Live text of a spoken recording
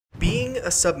Being a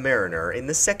submariner in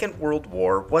the Second World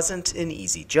War wasn't an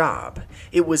easy job.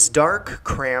 It was dark,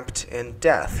 cramped, and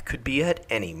death could be at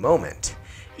any moment,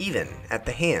 even at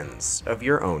the hands of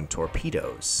your own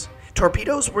torpedoes.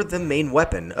 Torpedoes were the main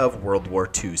weapon of World War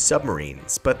II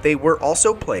submarines, but they were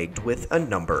also plagued with a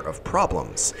number of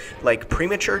problems, like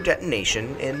premature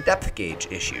detonation and depth gauge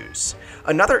issues.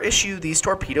 Another issue these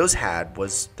torpedoes had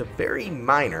was the very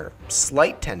minor,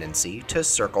 slight tendency to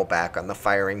circle back on the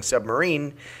firing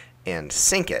submarine and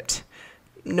sink it.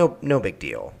 No big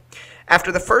deal.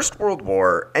 After the First World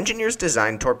War, engineers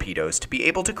designed torpedoes to be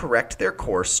able to correct their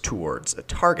course towards a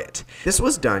target. This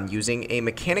was done using a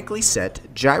mechanically set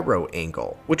gyro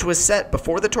angle, which was set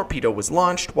before the torpedo was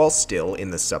launched while still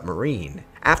in the submarine.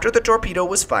 After the torpedo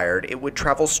was fired, it would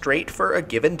travel straight for a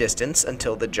given distance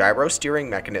until the gyro steering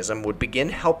mechanism would begin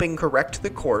helping correct the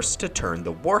course to turn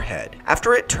the warhead.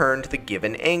 After it turned the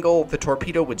given angle, the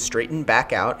torpedo would straighten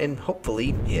back out and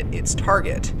hopefully hit its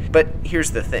target. But here's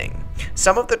the thing.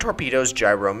 Some of the torpedo's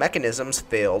gyro mechanisms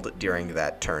failed during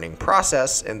that turning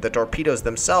process, and the torpedoes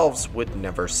themselves would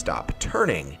never stop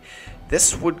turning.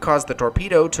 This would cause the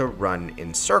torpedo to run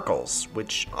in circles,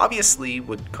 which obviously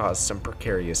would cause some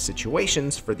precarious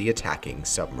situations for the attacking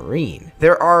submarine.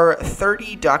 There are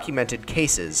 30 documented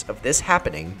cases of this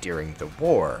happening during the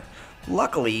war.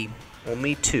 Luckily,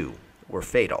 only 2 were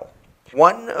fatal.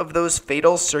 One of those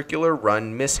fatal circular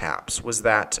run mishaps was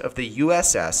that of the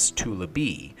USS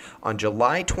WWII on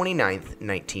July 29,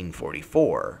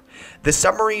 1944. The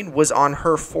submarine was on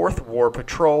her 4th war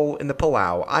patrol in the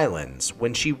Palau Islands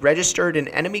when she registered an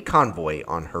enemy convoy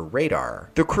on her radar.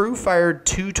 The crew fired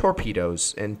 2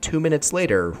 torpedoes and 2 minutes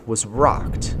later was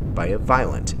rocked by a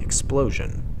violent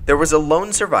explosion. There was a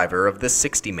lone survivor of the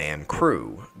 60-man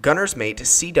crew, gunner's mate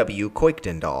C.W.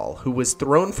 Kuykendall, who was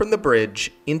thrown from the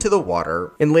bridge into the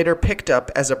water and later picked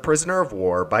up as a prisoner of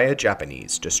war by a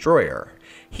Japanese destroyer.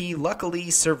 He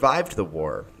luckily survived the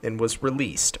war and was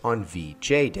released on VJ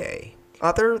Day.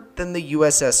 Other than the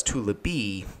USS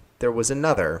WWII, there was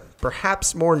another,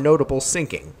 perhaps more notable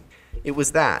sinking. It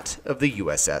was that of the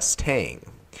USS Tang.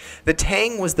 The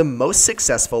Tang was the most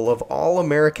successful of all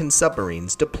American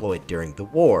submarines deployed during the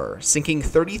war, sinking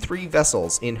 33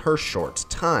 vessels in her short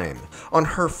time. On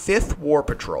her 5th war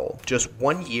patrol, just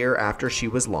 1 year after she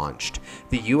was launched,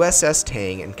 the USS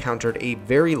Tang encountered a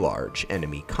very large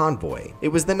enemy convoy. It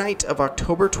was the night of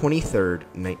October 23,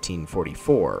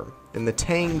 1944. And the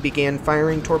Tang began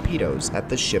firing torpedoes at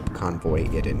the ship convoy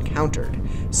it encountered,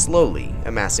 slowly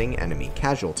amassing enemy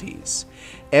casualties.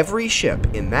 Every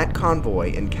ship in that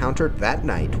convoy encountered that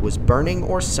night was burning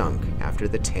or sunk after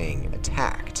the Tang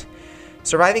attacked.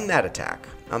 Surviving that attack,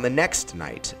 on the next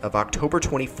night of October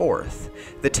 24th,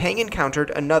 the Tang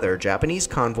encountered another Japanese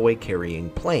convoy carrying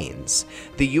planes.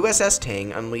 The USS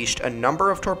Tang unleashed a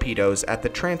number of torpedoes at the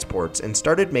transports and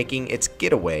started making its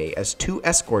getaway as 2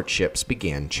 escort ships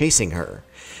began chasing her.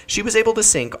 She was able to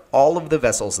sink all of the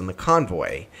vessels in the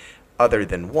convoy, other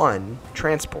than 1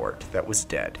 transport that was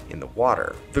dead in the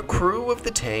water. The crew of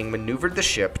the Tang maneuvered the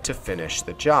ship to finish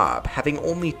the job, having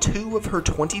only 2 of her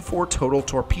 24 total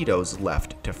torpedoes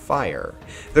left to fire.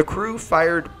 The crew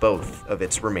fired both of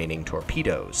its remaining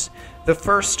torpedoes, the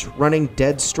first running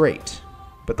dead straight,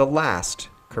 but the last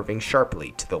curving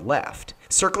sharply to the left,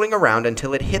 circling around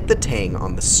until it hit the Tang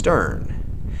on the stern.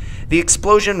 The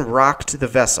explosion rocked the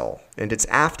vessel, and its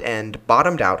aft end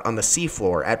bottomed out on the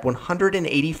seafloor at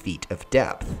 180 feet of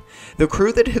depth. The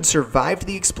crew that had survived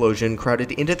the explosion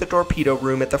crowded into the torpedo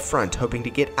room at the front, hoping to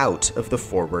get out of the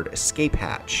forward escape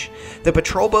hatch. The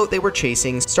patrol boat they were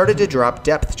chasing started to drop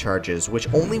depth charges,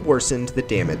 which only worsened the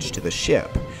damage to the ship.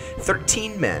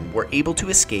 13 men were able to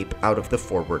escape out of the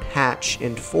forward hatch,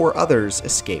 and 4 others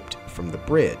escaped from the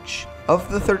bridge.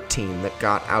 Of the 13 that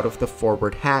got out of the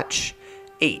forward hatch,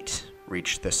 8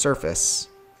 reached the surface,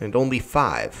 and only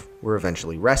 5 were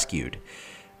eventually rescued.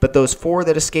 But those 4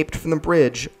 that escaped from the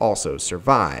bridge also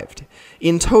survived.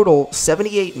 In total,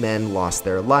 78 men lost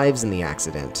their lives in the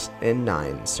accident, and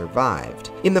 9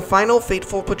 survived. In the final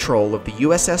fateful patrol of the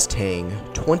USS Tang,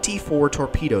 24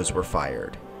 torpedoes were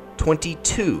fired.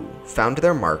 22 found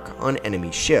their mark on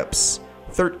enemy ships.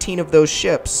 13 of those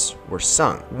ships were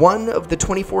sunk. 1 of the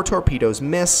 24 torpedoes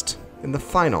missed, and the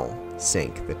final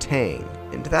sank the Tang.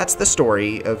 And that's the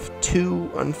story of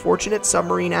 2 unfortunate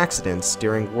submarine accidents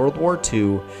during World War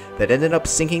II that ended up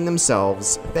sinking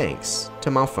themselves thanks to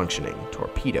malfunctioning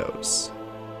torpedoes.